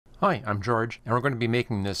Hi, I'm George, and we're going to be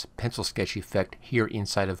making this pencil sketch effect here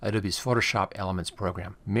inside of Adobe's Photoshop Elements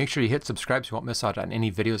program. Make sure you hit subscribe so you won't miss out on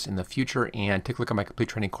any videos in the future, and take a look at my complete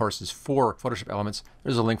training courses for Photoshop Elements.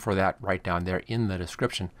 There's a link for that right down there in the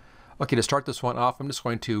description. Okay, to start this one off, I'm just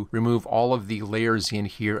going to remove all of the layers in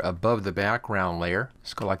here above the background layer.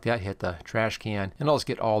 Just go like that, hit the trash can, and I'll just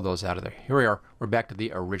get all those out of there. Here we are, we're back to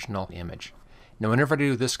the original image. Now, whenever I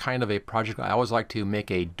do this kind of a project, I always like to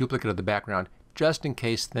make a duplicate of the background just in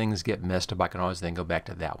case things get missed up. I can always then go back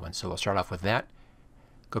to that one. So we'll start off with that.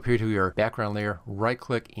 Go up here to your background layer, right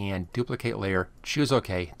click and duplicate layer, choose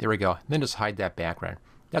OK. There we go. And then just hide that background.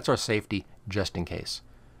 That's our safety just in case.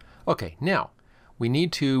 Okay, now we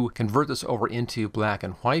need to convert this over into black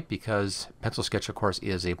and white because Pencil Sketch, of course,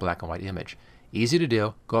 is a black and white image. Easy to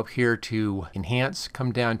do. Go up here to Enhance,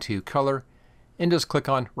 come down to Color, and just click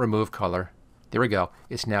on Remove Color. There we go.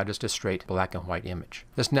 It's now just a straight black and white image.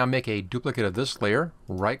 Let's now make a duplicate of this layer.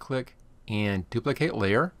 Right click and duplicate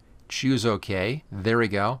layer. Choose OK. There we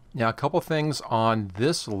go. Now a couple things on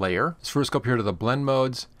this layer. Let's first go up here to the blend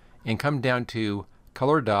modes and come down to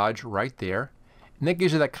color dodge right there. And that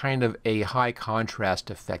gives you that kind of a high contrast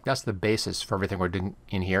effect. That's the basis for everything we're doing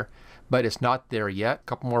in here. But it's not there yet. A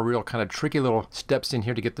couple more real kind of tricky little steps in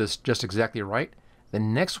here to get this just exactly right. The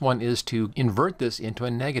next one is to invert this into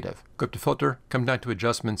a negative. Go up to Filter, come down to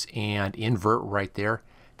Adjustments, and Invert right there.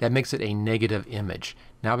 That makes it a negative image.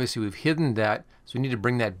 Now obviously we've hidden that, so we need to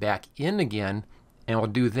bring that back in again, and we'll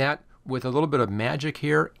do that with a little bit of magic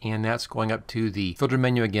here, and that's going up to the Filter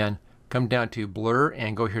menu again, come down to Blur,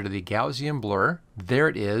 and go here to the Gaussian Blur. There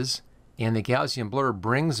it is. And the Gaussian blur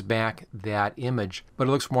brings back that image, but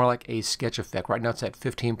it looks more like a sketch effect. Right now it's at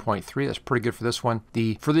 15.3. That's pretty good for this one.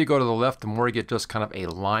 The further you go to the left, the more you get just kind of a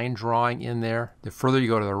line drawing in there. The further you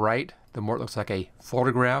go to the right, the more it looks like a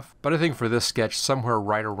photograph. But I think for this sketch, somewhere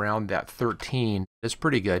right around that 13 is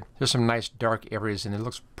pretty good. There's some nice dark areas and it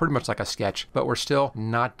looks pretty much like a sketch, but we're still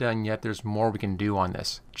not done yet. There's more we can do on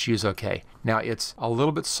this. Choose OK. Now it's a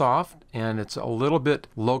little bit soft and it's a little bit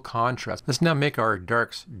low contrast. Let's now make our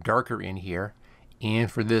darks darker in here.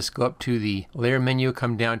 And for this, go up to the layer menu,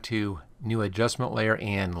 come down to new adjustment layer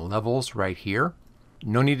and levels right here.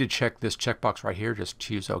 No need to check this checkbox right here, just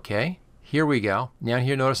choose OK. Here we go. Now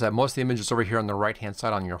here, notice that most of the image is over here on the right hand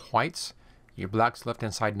side on your whites. Your blacks left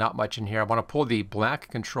hand side, not much in here. I want to pull the black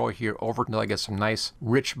control here over until I get some nice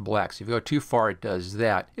rich blacks. If you go too far, it does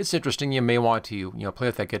that. It's interesting. You may want to play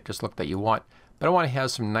with that, get just look that you want. But I want to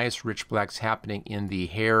have some nice rich blacks happening in the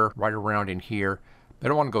hair right around in here. But I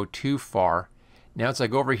don't want to go too far. Now as I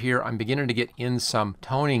go over here, I'm beginning to get in some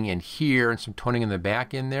toning in here and some toning in the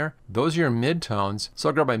back in there. Those are your midtones. So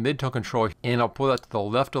I'll grab my midtone control and I'll pull that to the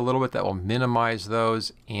left a little bit. That will minimize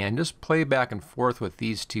those and just play back and forth with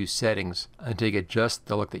these two settings until you get just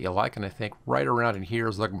the look that you like. And I think right around in here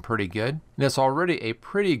is looking pretty good. And it's already a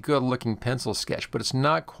pretty good looking pencil sketch, but it's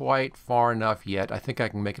not quite far enough yet. I think I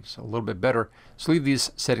can make it a little bit better. So leave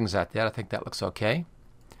these settings at that. I think that looks okay.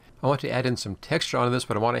 I want to add in some texture onto this,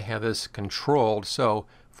 but I want to have this controlled. So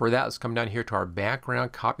for that, let's come down here to our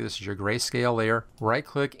background, copy this as your grayscale layer, right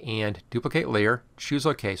click and duplicate layer, choose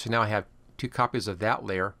OK. So now I have two copies of that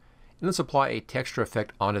layer. And let's apply a texture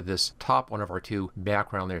effect onto this top one of our two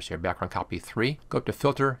background layers here, background copy 3. Go up to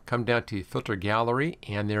Filter, come down to Filter Gallery,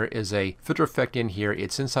 and there is a filter effect in here.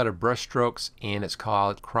 It's inside of brush strokes and it's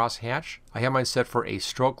called Crosshatch. I have mine set for a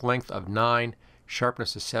stroke length of 9.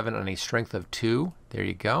 Sharpness of 7 and a strength of 2. There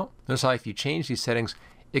you go. Notice how if you change these settings,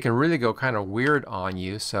 it can really go kind of weird on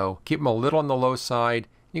you. So keep them a little on the low side.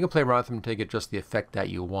 You can play around with them until you get just the effect that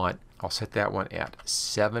you want. I'll set that one at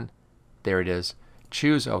 7. There it is.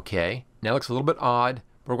 Choose OK. Now it looks a little bit odd.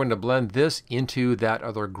 We're going to blend this into that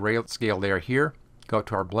other grayscale layer here. Go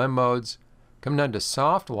to our blend modes. Come down to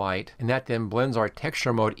soft light, and that then blends our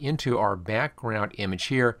texture mode into our background image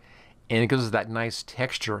here. And it gives us that nice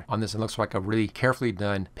texture on this. It looks like a really carefully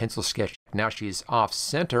done pencil sketch. Now she's off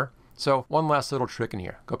center. So one last little trick in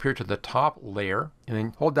here. Go up here to the top layer and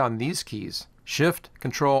then hold down these keys. Shift,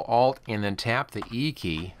 Control, Alt, and then tap the E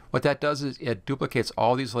key. What that does is it duplicates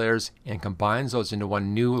all these layers and combines those into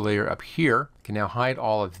one new layer up here. You can now hide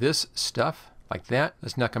all of this stuff like that.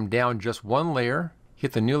 Let's now come down just one layer.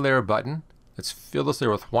 Hit the new layer button. Let's fill this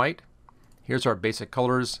layer with white. Here's our basic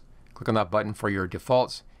colors. Click on that button for your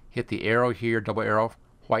defaults. Hit the arrow here, double arrow,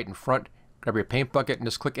 white in front. Grab your paint bucket and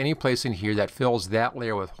just click any place in here that fills that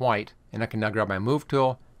layer with white. And I can now grab my move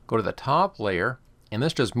tool, go to the top layer, and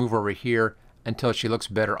let's just move over here until she looks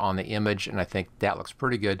better on the image. And I think that looks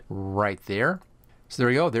pretty good right there. So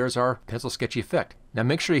there you go. There's our pencil sketch effect. Now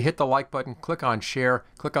make sure you hit the like button, click on share,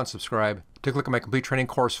 click on subscribe. Take a look at my complete training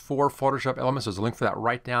course for Photoshop Elements. There's a link for that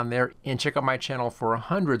right down there. And check out my channel for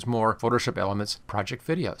hundreds more Photoshop Elements project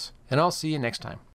videos. And I'll see you next time.